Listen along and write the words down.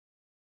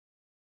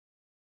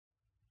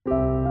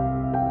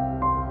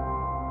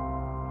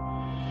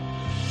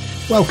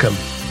Welcome,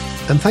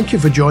 and thank you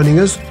for joining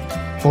us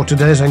for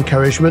today's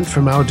encouragement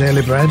from Our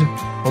Daily Bread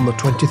on the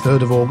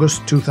 23rd of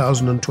August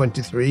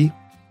 2023.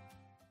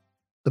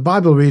 The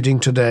Bible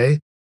reading today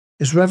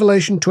is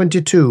Revelation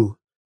 22,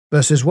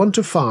 verses 1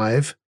 to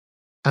 5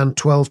 and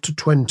 12 to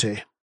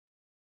 20.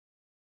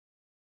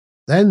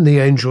 Then the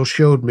angel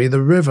showed me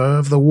the river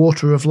of the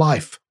water of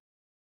life,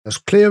 as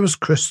clear as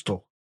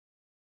crystal,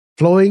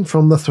 flowing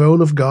from the throne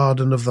of God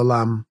and of the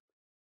Lamb,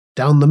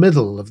 down the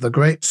middle of the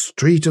great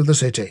street of the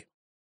city.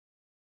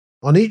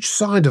 On each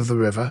side of the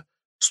river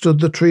stood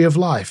the tree of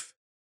life,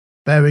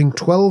 bearing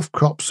 12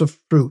 crops of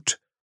fruit,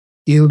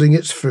 yielding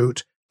its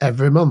fruit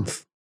every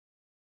month.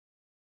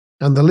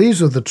 And the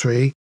leaves of the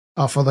tree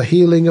are for the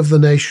healing of the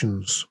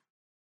nations.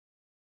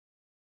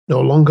 No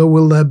longer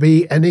will there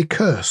be any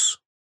curse.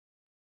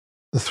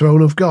 The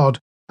throne of God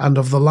and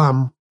of the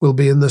Lamb will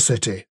be in the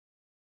city,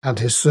 and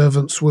his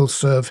servants will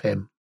serve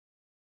him.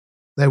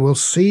 They will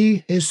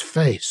see his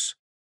face,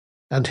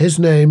 and his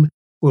name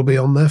will be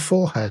on their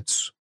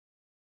foreheads.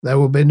 There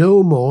will be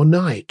no more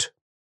night.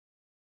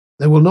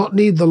 They will not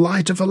need the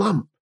light of a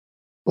lamp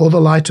or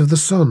the light of the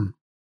sun,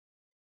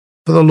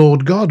 for the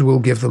Lord God will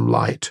give them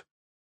light,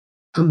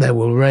 and they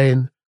will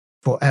reign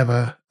for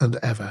ever and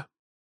ever.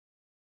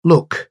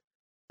 Look,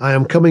 I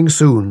am coming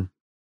soon.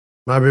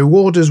 My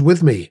reward is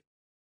with me,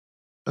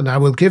 and I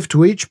will give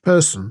to each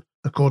person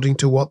according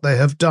to what they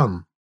have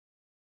done.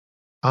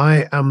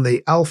 I am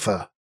the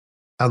Alpha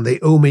and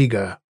the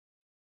Omega,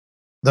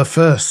 the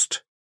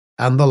first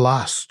and the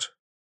last,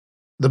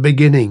 the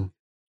beginning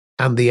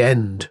and the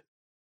end.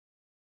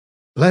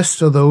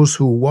 Blessed are those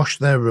who wash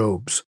their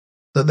robes,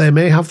 that they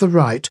may have the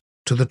right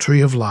to the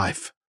tree of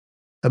life,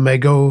 and may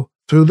go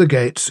through the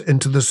gates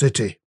into the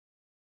city.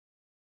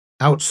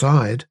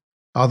 Outside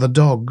are the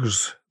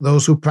dogs,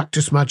 those who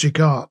practice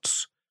magic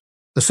arts,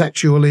 the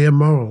sexually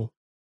immoral,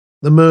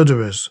 the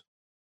murderers,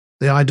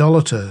 the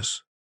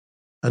idolaters,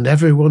 and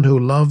everyone who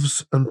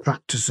loves and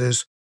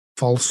practices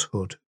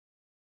falsehood.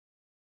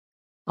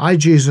 I,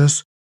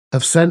 Jesus,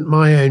 have sent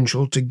my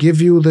angel to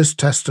give you this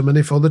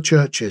testimony for the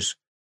churches.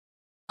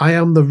 I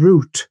am the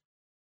root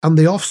and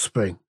the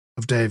offspring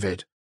of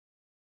David,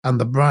 and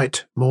the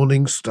bright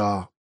morning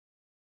star.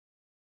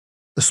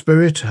 The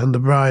Spirit and the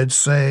bride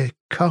say,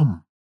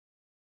 Come.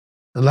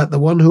 And let the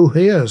one who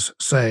hears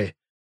say,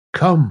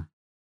 Come.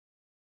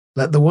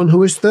 Let the one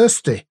who is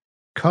thirsty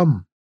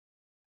come.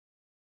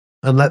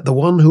 And let the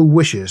one who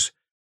wishes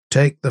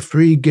take the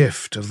free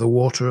gift of the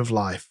water of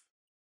life.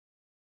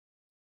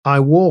 I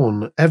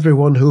warn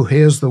everyone who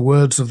hears the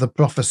words of the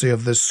prophecy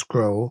of this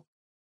scroll.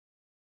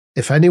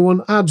 If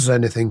anyone adds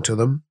anything to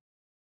them,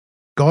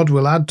 God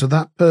will add to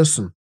that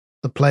person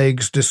the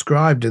plagues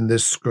described in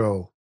this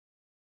scroll.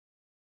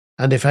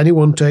 And if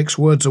anyone takes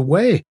words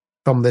away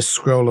from this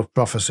scroll of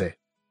prophecy,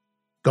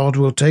 God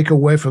will take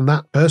away from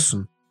that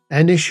person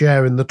any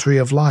share in the tree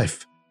of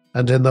life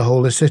and in the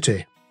holy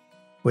city,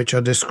 which are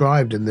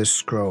described in this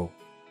scroll.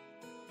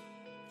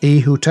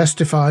 He who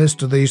testifies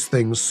to these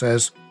things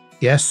says,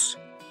 Yes,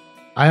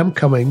 I am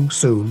coming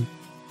soon.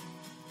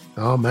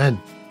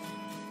 Amen.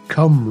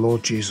 Come,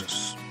 Lord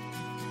Jesus.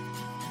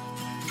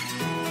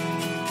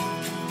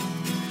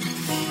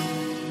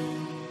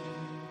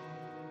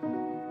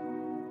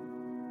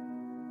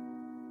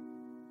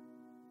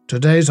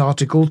 Today's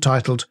article,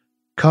 titled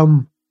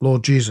Come,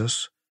 Lord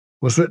Jesus,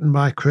 was written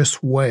by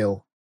Chris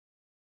Whale.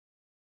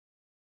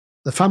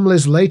 The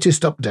family's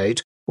latest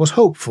update was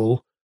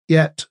hopeful,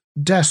 yet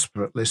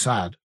desperately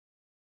sad.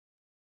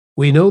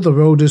 We know the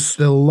road is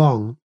still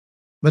long,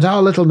 but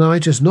our little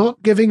knight is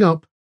not giving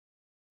up.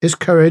 His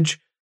courage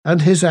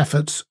and his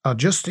efforts are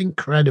just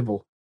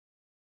incredible.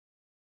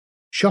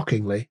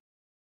 Shockingly,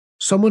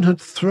 someone had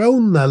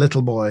thrown their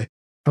little boy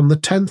from the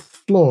 10th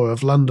floor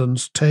of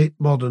London's Tate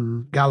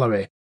Modern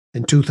Gallery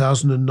in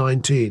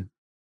 2019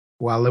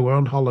 while they were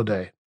on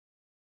holiday.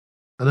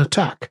 An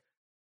attack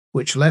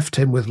which left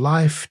him with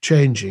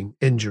life-changing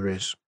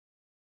injuries.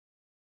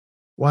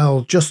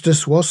 While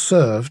justice was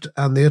served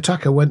and the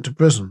attacker went to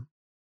prison,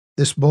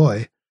 this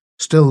boy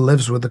still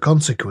lives with the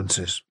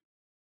consequences.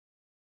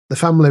 The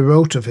family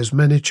wrote of his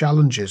many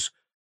challenges,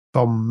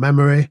 from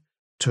memory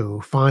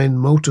to fine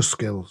motor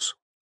skills.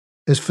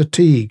 His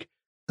fatigue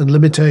and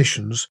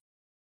limitations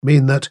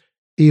mean that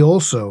he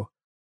also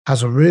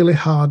has a really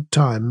hard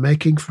time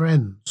making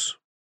friends.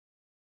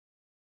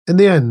 In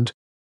the end,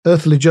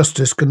 earthly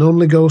justice can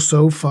only go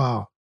so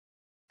far.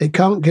 It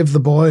can't give the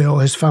boy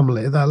or his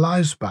family their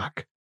lives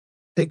back.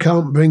 It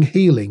can't bring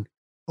healing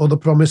or the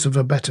promise of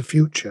a better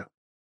future.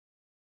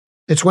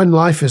 It's when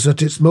life is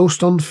at its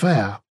most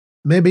unfair,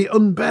 maybe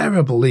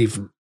unbearable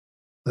even,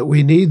 that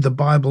we need the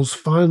Bible's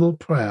final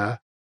prayer,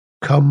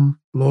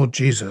 Come, Lord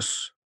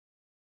Jesus.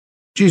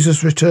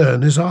 Jesus'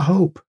 return is our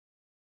hope.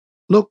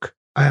 Look,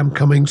 I am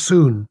coming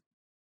soon.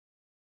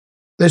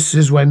 This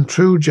is when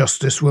true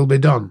justice will be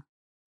done,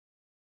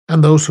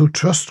 and those who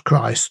trust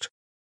Christ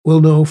will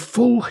know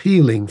full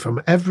healing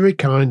from every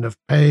kind of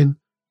pain,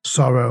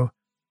 sorrow,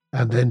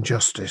 and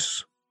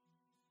injustice.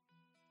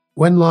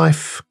 When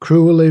life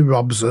cruelly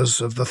robs us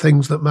of the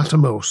things that matter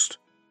most,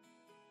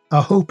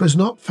 Our hope is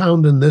not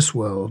found in this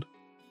world,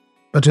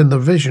 but in the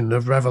vision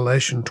of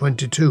Revelation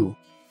 22.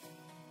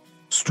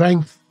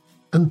 Strength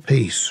and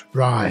peace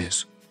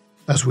rise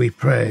as we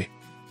pray,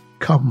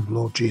 "Come,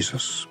 Lord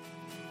Jesus."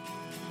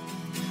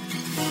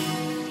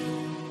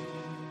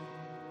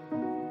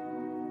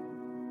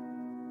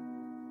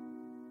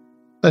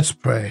 Let's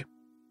pray.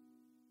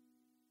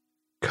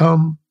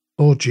 Come,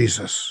 Lord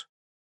Jesus,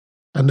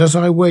 and as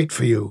I wait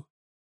for you,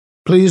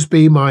 please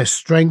be my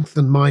strength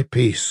and my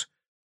peace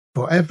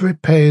for every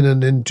pain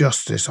and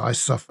injustice I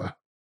suffer.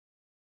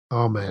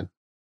 Amen.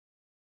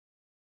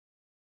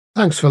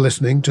 Thanks for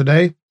listening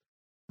today.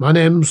 My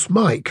name's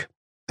Mike,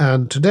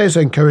 and today's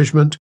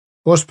encouragement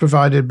was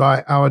provided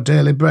by Our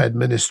Daily Bread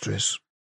Ministries.